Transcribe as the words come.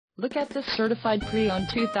Look at this certified pre-owned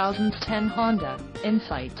 2010 Honda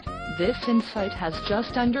Insight. This Insight has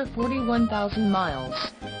just under 41,000 miles.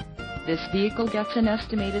 This vehicle gets an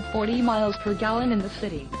estimated 40 miles per gallon in the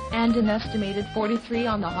city, and an estimated 43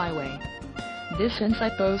 on the highway. This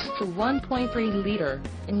Insight boasts a 1.3-liter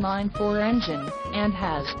inline-4 engine, and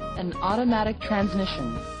has an automatic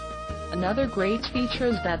transmission. Another great feature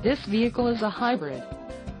is that this vehicle is a hybrid.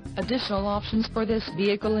 Additional options for this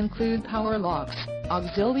vehicle include power locks,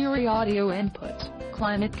 auxiliary audio input,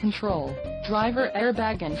 climate control, driver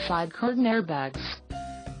airbag and side curtain airbags.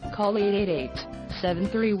 Call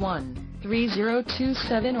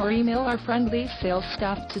 888-731-3027 or email our friendly sales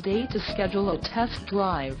staff today to schedule a test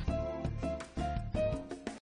drive.